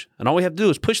push. And all we have to do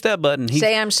is push that button.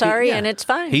 Say, I'm sorry, and it's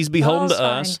fine. He's beholden to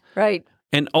fine. us. Right.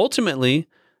 And ultimately,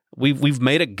 we've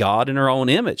made a God in our own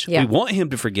image. Yeah. We want him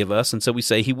to forgive us, and so we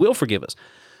say he will forgive us.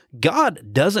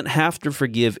 God doesn't have to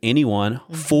forgive anyone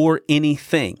for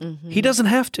anything. He doesn't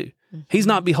have to. He's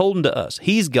not beholden to us.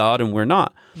 He's God and we're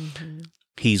not.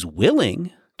 He's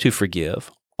willing to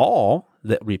forgive all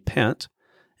that repent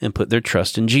and put their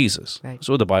trust in Jesus. Right. That's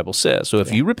what the Bible says. So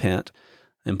if you repent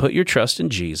and put your trust in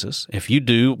Jesus, if you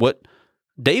do what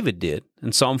David did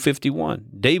in Psalm 51,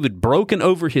 David, broken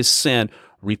over his sin,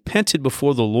 repented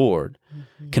before the Lord,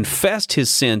 confessed his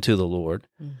sin to the Lord,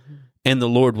 and the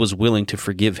Lord was willing to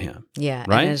forgive him. Yeah,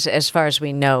 right? And as far as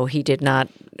we know, he did not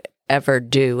ever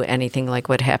do anything like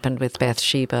what happened with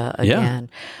Bathsheba again.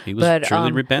 He was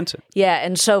truly repentant. Yeah,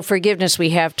 and so forgiveness, we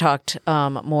have talked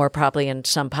more probably in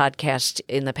some podcasts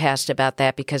in the past about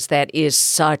that, because that is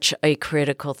such a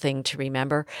critical thing to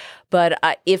remember. But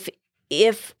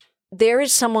if there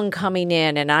is someone coming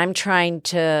in and I'm trying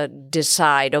to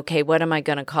decide, okay, what am I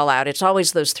going to call out? It's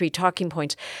always those 3 talking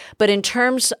points. But in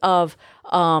terms of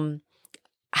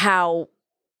how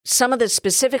some of the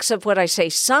specifics of what I say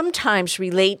sometimes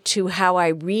relate to how I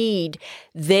read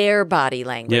their body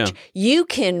language. Yeah. You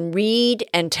can read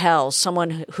and tell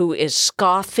someone who is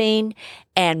scoffing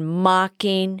and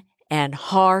mocking and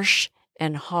harsh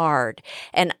and hard.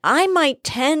 And I might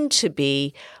tend to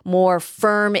be more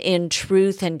firm in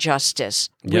truth and justice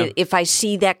if I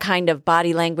see that kind of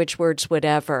body language, words,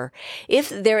 whatever.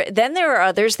 Then there are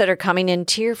others that are coming in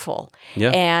tearful. Yeah.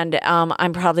 And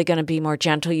I'm probably going to be more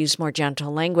gentle, use more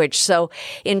gentle language. So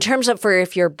in terms of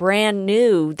if you're brand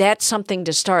new, that's something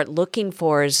to start looking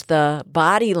for, is the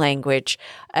body language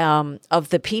of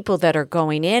the people that are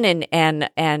going in.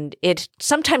 And it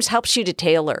sometimes helps you to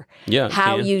tailor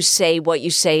how you say what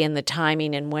you say in the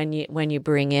timing and when you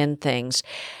bring in things.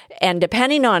 And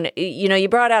depending on, you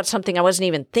brought out something I wasn't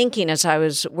even thinking as I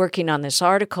was working on this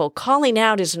article. Calling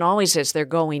out isn't always as they're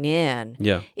going in.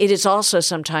 Yeah. It is also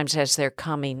sometimes as they're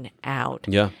coming out.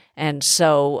 Yeah. And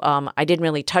so I didn't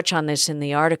really touch on this in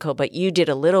the article, but you did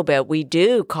a little bit. We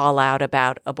do call out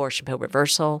about abortion pill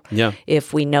reversal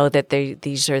if we know that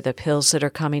these are the pills that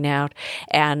are coming out.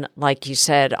 And like you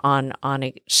said,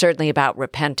 certainly about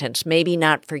repentance, maybe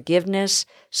not forgiveness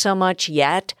so much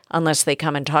yet, unless they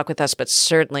come and talk with us, but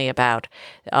certainly about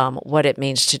what it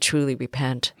means to truly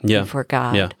repent before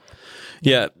God.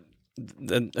 Yeah.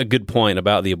 A good point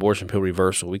about the abortion pill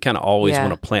reversal. We kind of always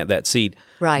want to plant that seed.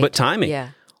 Right. But timing. Yeah.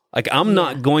 Like, I'm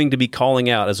not going to be calling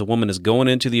out as a woman is going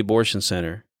into the abortion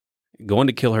center going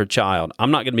to kill her child,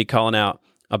 I'm not going to be calling out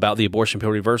about the abortion pill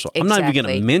reversal. I'm not even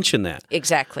going to mention that.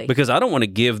 Exactly. Because I don't want to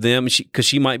give them, because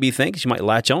she might be thinking, she might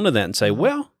latch onto that and say,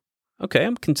 well, okay,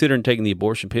 I'm considering taking the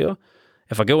abortion pill.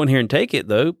 If I go in here and take it,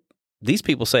 though, these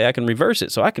people say I can reverse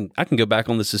it. So I can go back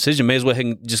on this decision. May as well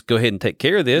just go ahead and take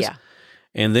care of this. Yeah.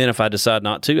 And then if I decide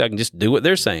not to, I can just do what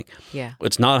they're saying. Yeah.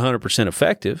 It's not 100%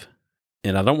 effective.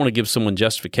 And I don't want to give someone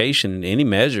justification in any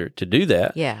measure to do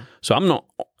that. Yeah. So I'm not,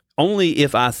 only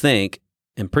if I think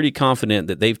and pretty confident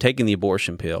that they've taken the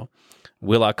abortion pill,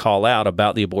 will I call out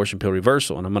about the abortion pill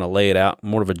reversal. And I'm going to lay it out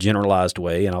more of a generalized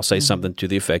way. And I'll say something to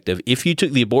the effect of, if you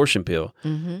took the abortion pill,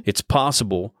 it's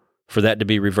possible for that to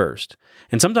be reversed.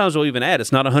 And sometimes we'll even add,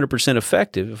 it's not 100%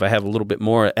 effective. If I have a little bit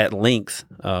more at length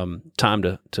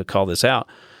time to call this out,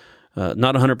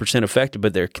 not 100% effective,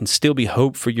 but there can still be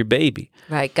hope for your baby.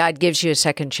 Right. God gives you a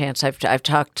second chance. I've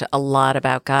talked a lot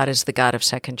about God as the God of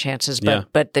second chances,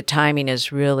 but the timing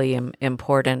is really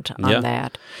important on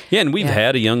that. Yeah, and we've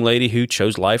had a young lady who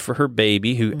chose life for her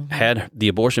baby who had the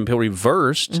abortion pill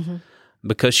reversed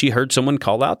because she heard someone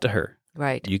call out to her.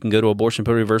 Right. You can go to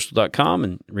abortionpillreversal.com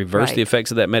and reverse the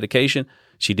effects of that medication.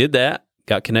 She did that,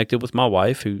 got connected with my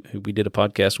wife, who we did a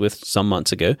podcast with some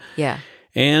months ago. Yeah.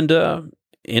 And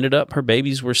ended up, her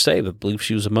babies were saved. I believe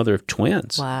she was a mother of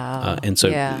twins. Wow. And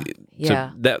so,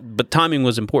 but timing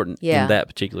was important in that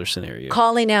particular scenario.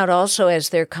 Calling out also as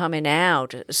they're coming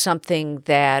out, something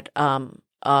that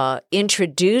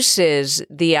introduces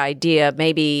the idea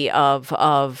maybe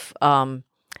of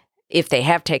if they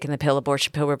have taken the pill,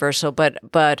 abortion pill reversal,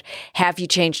 but have you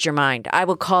changed your mind? I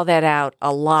will call that out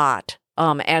a lot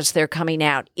as they're coming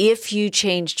out. If you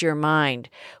changed your mind,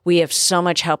 we have so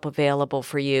much help available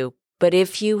for you. But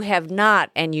if you have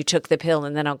not and you took the pill,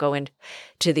 and then I'll go into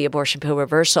the abortion pill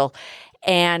reversal.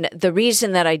 And the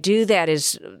reason that I do that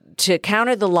is to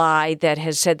counter the lie that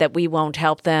has said that we won't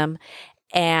help them.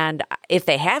 And if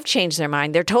they have changed their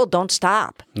mind, they're told, don't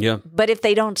stop. Yeah. But if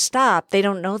they don't stop, they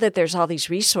don't know that there's all these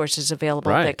resources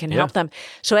available that can help them.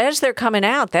 So as they're coming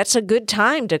out, that's a good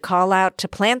time to call out, to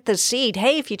plant the seed.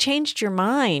 Hey, if you changed your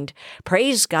mind,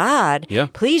 praise God. Yeah.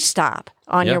 Please stop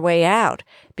on your way out,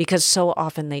 because so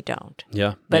often they don't.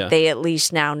 Yeah. But they at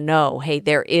least now know, hey,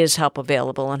 there is help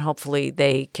available, and hopefully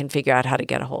they can figure out how to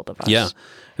get a hold of us. Yeah.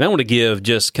 And I want to give,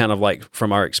 just kind of like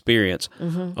from our experience,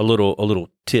 a little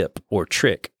tip or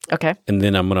trick. Okay. And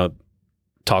then I'm going to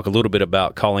talk a little bit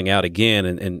about calling out again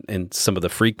and some of the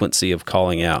frequency of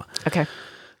calling out. Okay.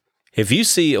 If you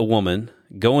see a woman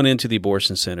going into the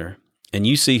abortion center and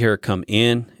you see her come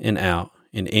in and out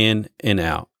and in and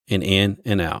out and in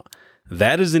and out,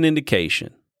 that is an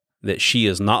indication that she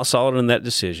is not solid in that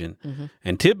decision.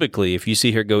 And typically, if you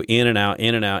see her go in and out,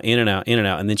 in and out, in and out, in and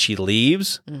out, and then she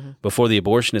leaves before the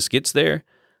abortionist gets there,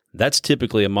 that's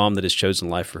typically a mom that has chosen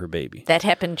life for her baby. That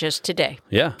happened just today.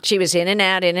 Yeah. She was in and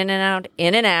out, in and out,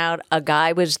 in and out. A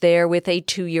guy was there with a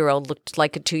 2-year-old, looked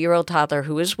like a 2-year-old toddler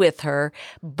who was with her.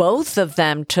 Both of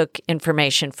them took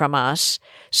information from us.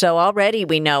 So already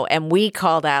we know, and we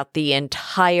called out the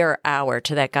entire hour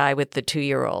to that guy with the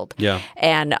 2-year-old. Yeah.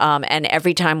 And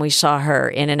every time we saw her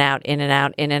in and out, in and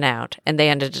out, in and out, and they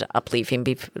ended up leaving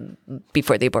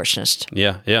before the abortionist.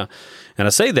 Yeah, yeah. And I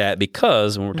say that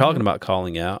because when we're talking about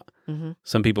calling out,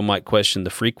 some people might question the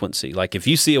frequency. Like if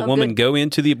you see a woman go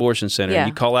into the abortion center and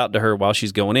you call out to her while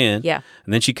she's going in, and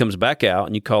then she comes back out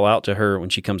and you call out to her when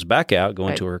she comes back out,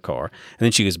 going to her car, and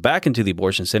then she goes back into the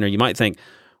abortion center, you might think,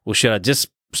 well, should I just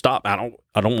stop? I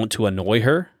don't want to annoy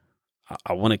her.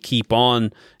 I want to keep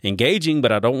on engaging,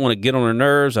 but I don't want to get on her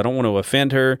nerves. I don't want to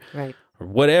offend her or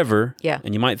whatever. Yeah.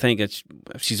 And you might think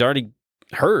she's already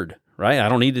heard. Right? I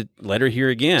don't need to let her hear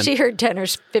again. She heard 10 or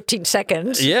 15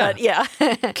 seconds. Yeah. But yeah.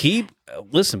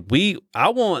 Listen, I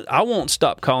won't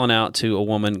stop calling out to a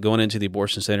woman going into the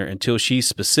abortion center until she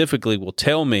specifically will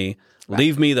tell me,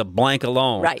 leave me the blank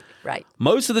alone. Right.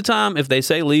 Most of the time, if they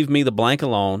say leave me the blank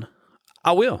alone,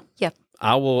 I will. Yep.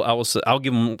 I'll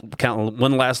give them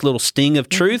one last little sting of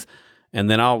truth, and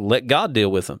then I'll let God deal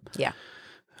with them. Yeah.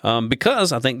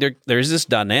 Because I think there's this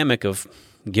dynamic of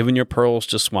giving your pearls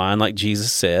to swine, like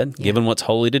Jesus said, giving what's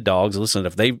holy to dogs. Listen,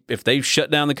 if they shut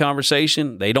down the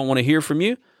conversation, they don't want to hear from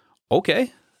you,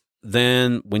 okay,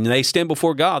 then when they stand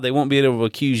before God, they won't be able to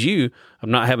accuse you of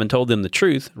not having told them the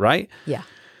truth, right? Yeah.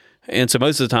 And so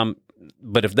most of the time,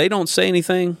 but if they don't say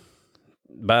anything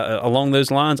along those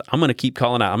lines, I'm going to keep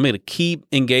calling out. I'm going to keep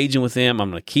engaging with them.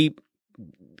 I'm going to keep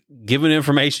giving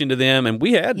information to them. And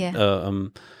we had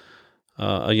a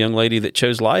young lady that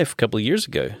chose life a couple of years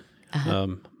ago.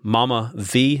 Mama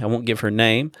V, I won't give her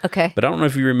name. Okay. But I don't know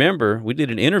if you remember, we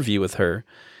did an interview with her,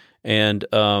 and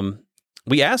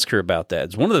we asked her about that.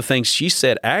 It's one of the things she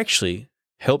said actually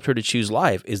helped her to choose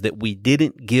life is that we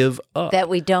didn't give up. That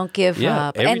we don't give Yeah,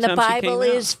 up. every And the time she Bible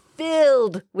came out. is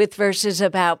filled with verses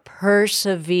about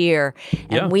persevere.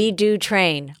 And Yeah. we do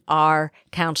train our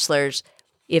counselors.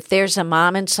 If there's a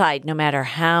mom in sight, no matter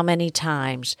how many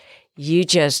times, you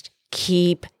just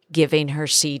keep giving her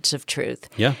seeds of truth.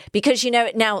 Yeah. Because,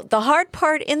 now the hard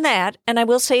part in that, and I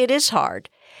will say it is hard,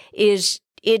 is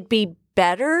it'd be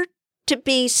better to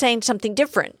be saying something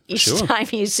different each Sure. time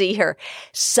you see her.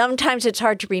 Sometimes it's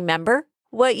hard to remember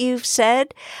what you've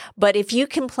said, but if you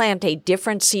can plant a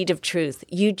different seed of truth,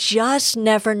 you just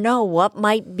never know what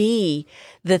might be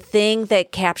the thing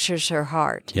that captures her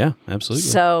heart. Yeah, absolutely.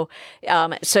 So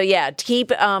yeah,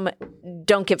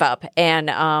 don't give up.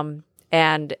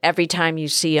 And every time you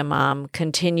see a mom,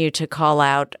 continue to call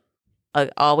out,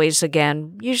 always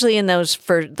again, usually in those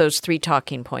 3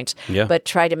 talking points, Yeah. but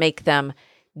try to make them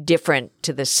different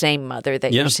to the same mother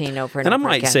that you're seeing over and over I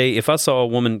might again. say, if I saw a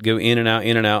woman go in and out,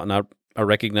 and I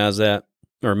recognize that,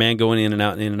 or a man going in and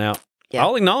out, Yeah.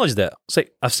 I'll acknowledge that. Say,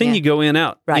 I've seen Yeah. you go in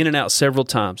Right. and out several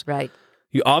times. Right.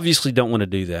 You obviously don't want to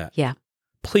do that. Yeah.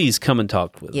 Please come and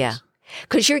talk with Yeah. us.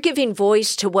 Because you're giving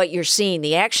voice to what you're seeing,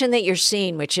 the action that you're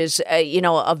seeing, which is,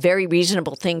 a very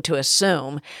reasonable thing to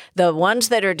assume. The ones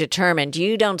that are determined,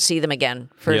 you don't see them again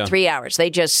for Yeah. 3 hours. They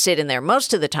just sit in there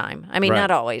most of the time. I mean, Right.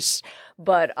 not always,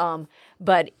 but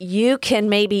you can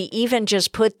maybe even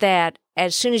just put that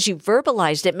as soon as you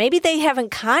verbalized it. Maybe they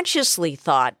haven't consciously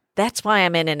thought, that's why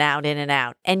I'm in and out,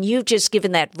 and you've just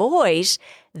given that voice.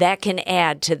 That can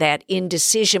add to that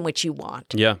indecision which you want.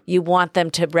 Yeah. You want them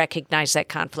to recognize that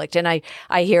conflict. And I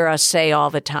hear us say all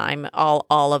the time, all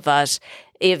of us,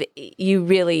 if you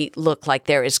really look like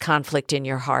there is conflict in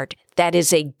your heart, that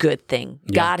is a good thing.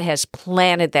 God has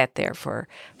planted that there for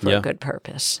Yeah. a good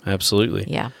purpose. Absolutely.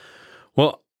 Yeah.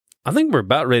 Well, I think we're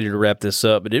about ready to wrap this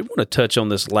up, but I did want to touch on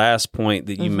this last point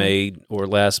that you made, or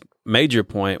last major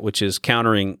point, which is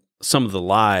countering some of the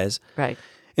lies. Right.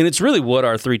 And it's really what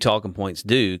our 3 talking points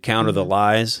do: counter the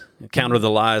lies, counter the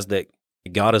lies that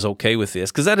God is okay with this.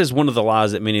 Because that is one of the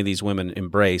lies that many of these women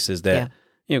embrace, is that,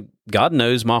 God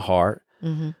knows my heart.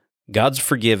 God's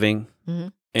forgiving.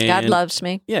 And, God loves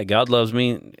me. Yeah, God loves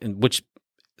me, and which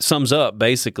sums up,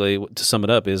 basically, to sum it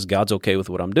up, is God's okay with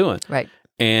what I'm doing. Right.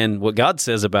 And what God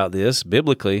says about this,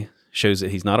 biblically, shows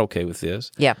that he's not okay with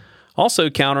this. Yeah. Also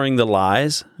countering the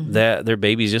lies that their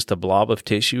baby's just a blob of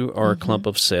tissue or a clump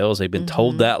of cells. They've been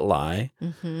told that lie.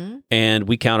 And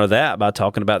we counter that by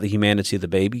talking about the humanity of the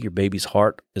baby. Your baby's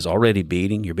heart is already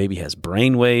beating. Your baby has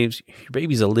brain waves. Your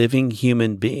baby's a living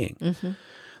human being.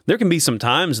 There can be some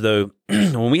times, though,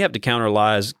 when we have to counter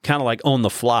lies kind of like on the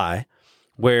fly,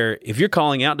 where if you're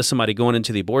calling out to somebody going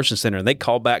into the abortion center and they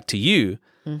call back to you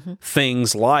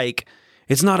things like,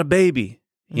 it's not a baby,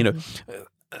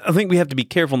 I think we have to be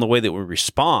careful in the way that we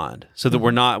respond, so that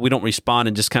we don't respond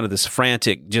in just kind of this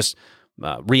frantic, just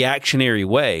reactionary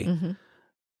way.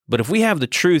 But if we have the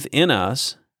truth in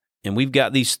us, and we've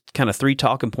got these kind of 3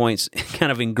 talking points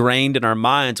kind of ingrained in our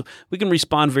minds, we can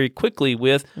respond very quickly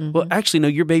with, well, actually, no,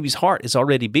 your baby's heart is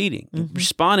already beating.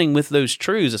 Responding with those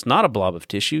truths, it's not a blob of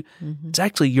tissue. It's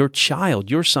actually your child,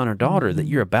 your son or daughter that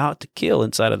you're about to kill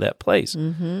inside of that place.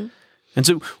 And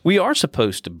so we are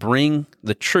supposed to bring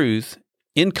the truth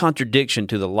in contradiction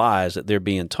to the lies that they're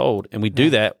being told. And we do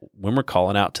that when we're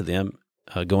calling out to them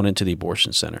going into the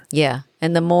abortion center. Yeah.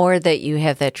 And the more that you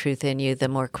have that truth in you, the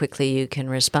more quickly you can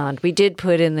respond. We did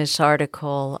put in this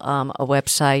article a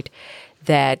website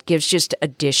that gives just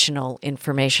additional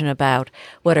information about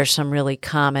what are some really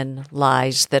common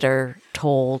lies that are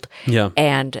told,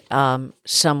 and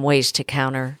some ways to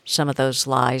counter some of those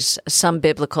lies, some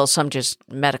biblical, some just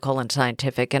medical and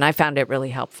scientific. And I found it really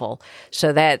helpful.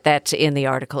 So that's in the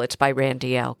article. It's by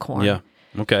Randy Alcorn. Yeah.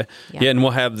 Okay. Yeah, and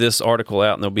we'll have this article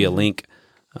out, and there'll be a link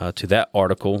to that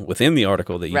article within the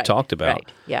article that you talked about.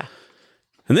 Right. Yeah.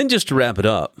 And then just to wrap it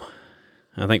up,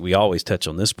 I think we always touch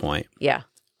on this point. Yeah.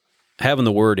 Having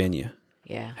the word in you.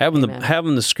 Yeah. Having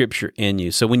Amen. the scripture in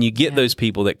you. So when you get those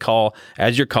people that call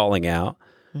as you're calling out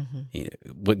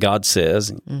what God says,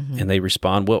 and they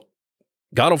respond, well,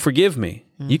 God will forgive me.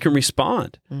 You can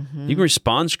respond. You can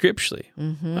respond scripturally.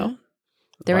 Well,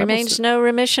 there Bible remains says- no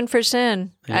remission for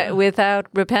sin without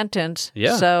repentance.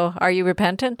 Yeah. So are you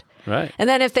repentant? Right. And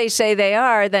then if they say they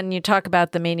are, then you talk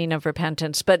about the meaning of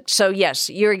repentance. But so yes,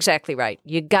 you're exactly right.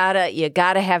 You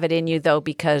gotta have it in you though,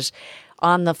 because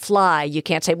on the fly you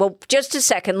can't say, well, just a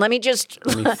second, let me just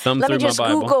thumb let me through my just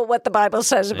Bible. Google what the Bible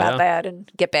says about Yeah. that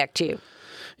and get back to you.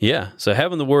 Yeah. So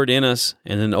having the word in us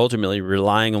and then ultimately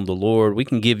relying on the Lord, we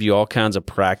can give you all kinds of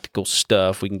practical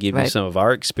stuff. We can give you Right. some of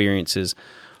our experiences.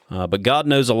 But God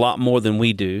knows a lot more than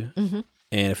we do.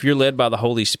 And if you're led by the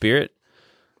Holy Spirit,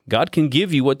 God can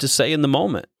give you what to say in the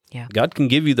moment. Yeah. God can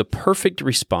give you the perfect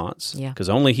response Yeah. because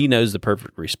only He knows the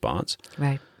perfect response.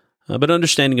 Right. But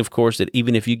understanding, of course, that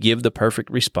even if you give the perfect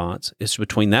response, it's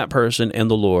between that person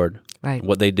and the Lord, Right.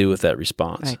 what they do with that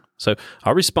response. Right. So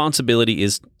our responsibility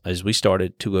is, as we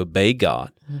started, to obey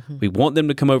God. Mm-hmm. We want them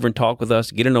to come over and talk with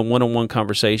us, get in a one-on-one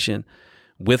conversation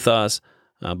with us,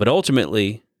 but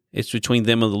ultimately, it's between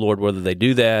them and the Lord whether they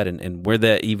do that and where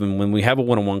that, even when we have a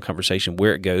one-on-one conversation,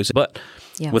 where it goes. But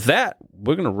with that,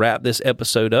 we're going to wrap this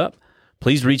episode up.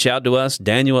 Please reach out to us,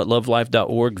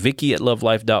 Daniel@lovelife.org,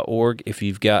 Vicky@lovelife.org, if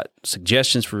you've got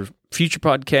suggestions for future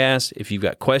podcasts, if you've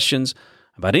got questions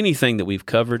about anything that we've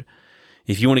covered.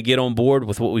 If you want to get on board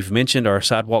with what we've mentioned, our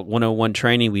Sidewalk 101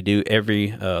 training we do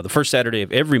the first Saturday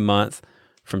of every month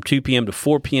from 2 p.m. to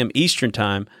 4 p.m. Eastern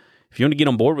Time. If you want to get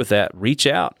on board with that, reach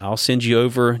out. I'll send you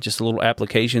over just a little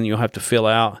application you'll have to fill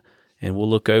out, and we'll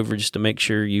look over just to make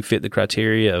sure you fit the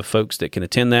criteria of folks that can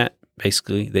attend that,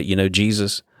 basically that you know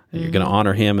Jesus, that you're going to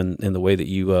honor Him in the way that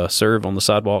you serve on the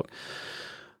sidewalk.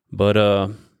 But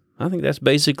I think that's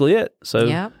basically it.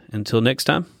 So until next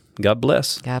time, God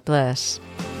bless. God bless.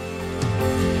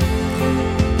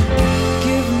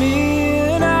 Give me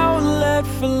an outlet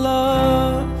for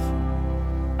love.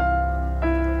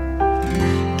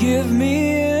 Give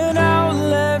me an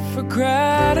outlet for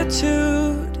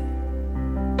gratitude.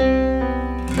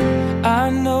 I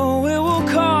know it will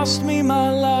cost me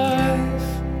my life,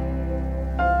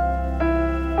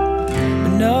 but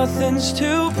nothing's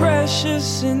too precious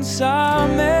since I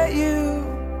met